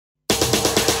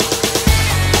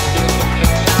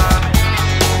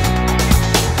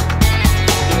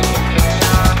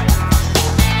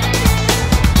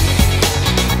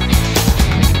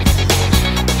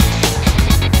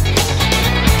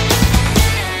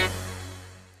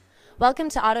Welcome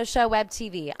to AutoShow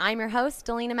WebTV. I'm your host,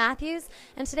 Delina Matthews,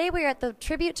 and today we are at the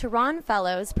Tribute to Ron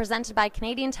Fellows presented by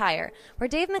Canadian Tire, where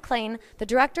Dave McLean, the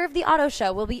director of the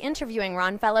AutoShow, will be interviewing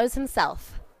Ron Fellows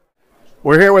himself.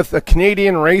 We're here with the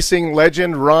Canadian racing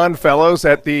legend Ron Fellows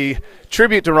at the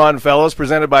Tribute to Ron Fellows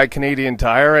presented by Canadian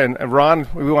Tire. And Ron,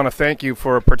 we want to thank you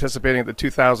for participating at the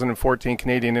 2014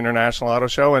 Canadian International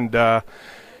AutoShow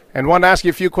and want to ask you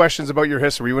a few questions about your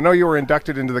history. We know you were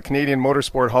inducted into the Canadian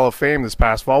Motorsport Hall of Fame this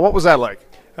past fall. What was that like?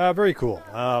 Very cool.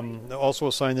 Also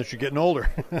a sign that you're getting older.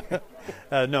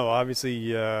 No,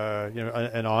 obviously,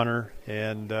 an honor,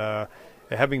 and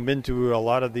having been to a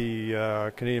lot of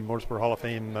the Canadian Motorsport Hall of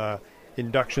Fame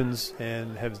inductions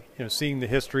and have seeing the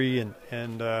history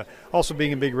and also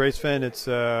being a big race fan, it's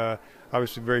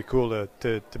obviously very cool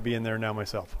to be in there now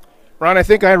myself. Ron, I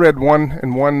think I read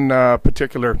one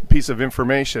particular piece of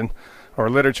information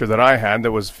or literature that I had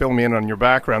that was filling me in on your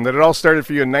background, that it all started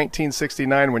for you in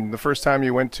 1969 when the first time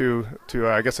you went to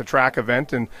I guess a track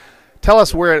event. And tell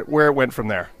us where it went from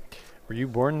there. Were you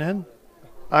born then?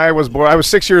 I was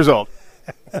 6 years old.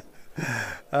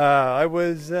 I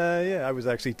was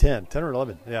actually 10 or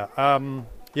 11.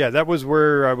 Yeah, that was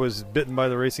where I was bitten by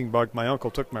the racing bug. My uncle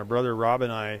took my brother Rob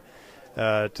and I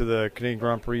to the Canadian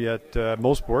Grand Prix at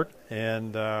Mosport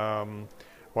and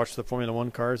watched the Formula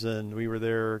One cars, and we were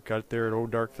there, got there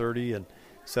at dark 30 and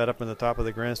sat up in the top of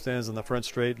the grandstands in the front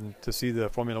straight and to see the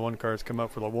Formula One cars come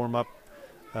out for the warm-up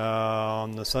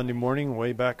on the Sunday morning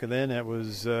way back then. It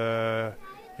was a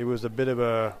bit of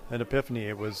an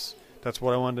epiphany. That's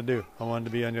what I wanted to do. I wanted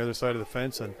to be on the other side of the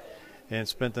fence and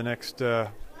spent the next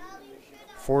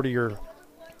 40 or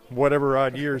whatever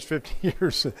odd years, 50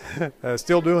 years,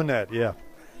 still doing that, yeah.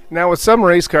 Now, with some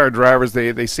race car drivers,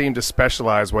 they seem to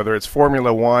specialize, whether it's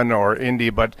Formula One or Indy,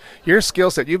 but your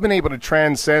skill set, you've been able to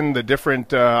transcend the different,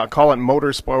 call it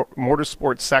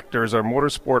motorsport sectors or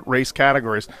motorsport race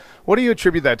categories. What do you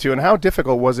attribute that to, and how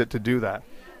difficult was it to do that?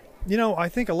 I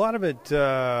think a lot of it,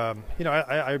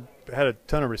 I had a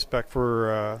ton of respect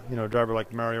for, a driver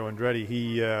like Mario Andretti.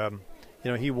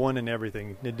 He won in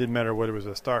everything. It didn't matter whether it was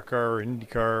a stock car or Indy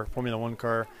car, Formula One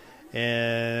car,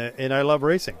 and I love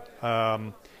racing.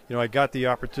 I got the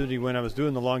opportunity when I was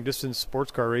doing the long distance sports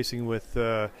car racing with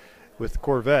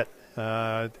Corvette.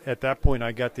 At that point,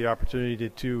 I got the opportunity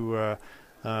to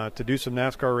do some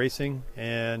NASCAR racing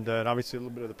and obviously a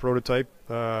little bit of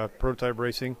the prototype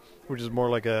racing, which is more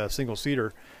like a single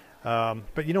seater.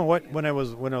 But you know what? When I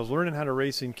was learning how to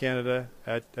race in Canada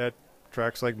at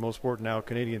tracks like Mosport, now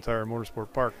Canadian Tire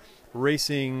Motorsport Park,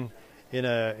 racing in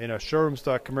a showroom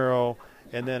stock Camaro,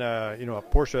 and then a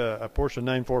Porsche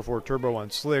 944 Turbo on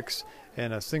slicks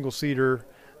and a single seater.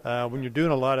 When you're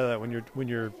doing a lot of that, when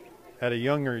you're at a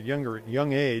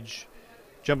young age,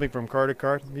 jumping from car to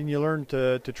car, then you learn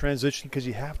to transition because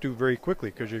you have to very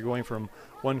quickly because you're going from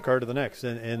one car to the next,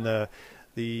 and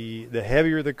the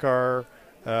heavier the car,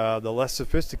 the less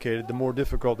sophisticated, the more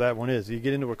difficult that one is. You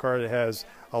get into a car that has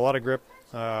a lot of grip,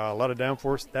 a lot of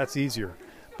downforce, that's easier.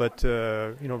 But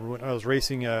when I was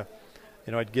racing,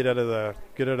 I'd get out of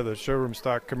the showroom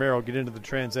stock Camaro, get into the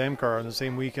Trans Am car on the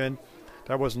same weekend.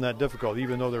 That wasn't that difficult,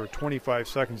 even though there were 25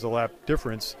 seconds a lap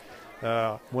difference.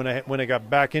 When I got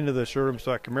back into the showroom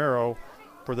stock Camaro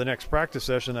for the next practice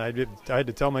session, I had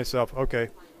to tell myself, okay,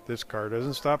 this car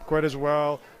doesn't stop quite as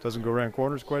well, doesn't go around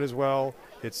corners quite as well.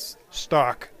 It's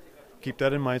stock. Keep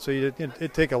that in mind. So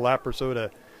it'd take a lap or so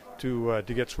to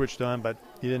get switched on, but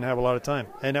you didn't have a lot of time,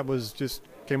 and that was just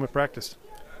came with practice.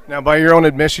 Now, by your own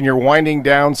admission, you're winding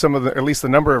down at least the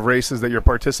number of races that you're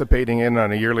participating in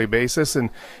on a yearly basis,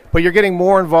 but you're getting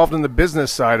more involved in the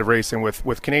business side of racing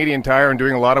with Canadian Tire and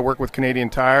doing a lot of work with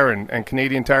Canadian Tire and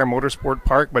Canadian Tire Motorsport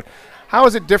Park. But how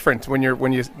is it different when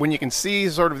you can see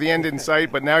sort of the end in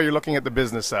sight, but now you're looking at the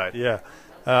business side? Yeah,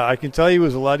 I can tell you it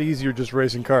was a lot easier just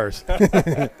racing cars.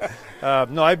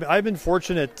 No, I've been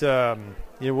fortunate.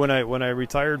 When I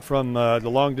retired from the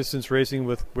long distance racing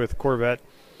with Corvette.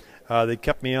 They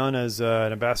kept me on as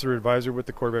an ambassador advisor with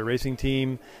the Corvette racing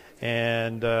team,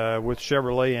 and with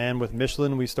Chevrolet and with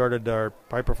Michelin, we started our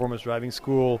high performance driving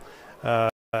school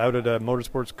out at a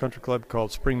motorsports country club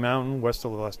called Spring Mountain, west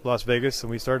of Las Vegas, and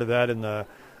we started that in the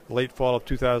late fall of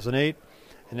 2008.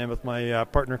 And then with my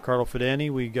partner Carlo Fidani,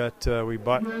 we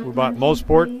bought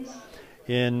Mosport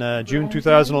in June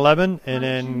 2011, and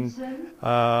then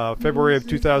February of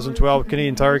 2012,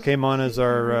 Canadian Tire came on as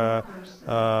our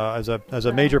as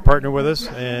a major partner with us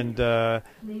and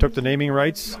took the naming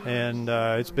rights, and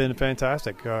it's been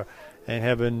fantastic. And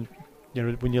having,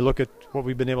 when you look at what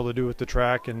we've been able to do with the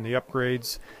track and the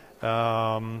upgrades,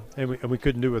 and we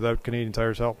couldn't do it without Canadian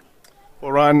Tire's help.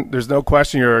 Well, Ron, there's no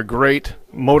question you're a great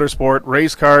motorsport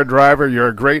race car driver. You're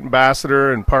a great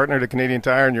ambassador and partner to Canadian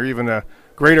Tire, and you're even a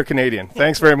greater Canadian.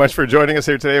 Thanks very much for joining us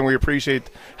here today, and we appreciate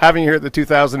having you here at the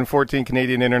 2014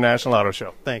 Canadian International Auto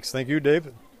Show. Thanks. Thank you,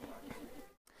 Dave.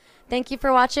 Thank you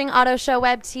for watching AutoShow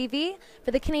WebTV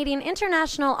for the Canadian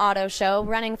International Auto Show,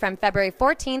 running from February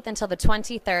 14th until the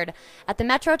 23rd at the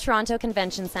Metro Toronto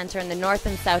Convention Centre in the North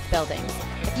and South buildings.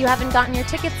 If you haven't gotten your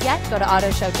tickets yet, go to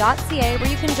autoshow.ca where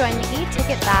you can join the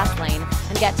e-ticket fast lane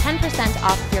and get 10%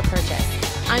 off of your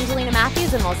purchase. I'm Delina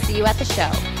Matthews, and we'll see you at the show.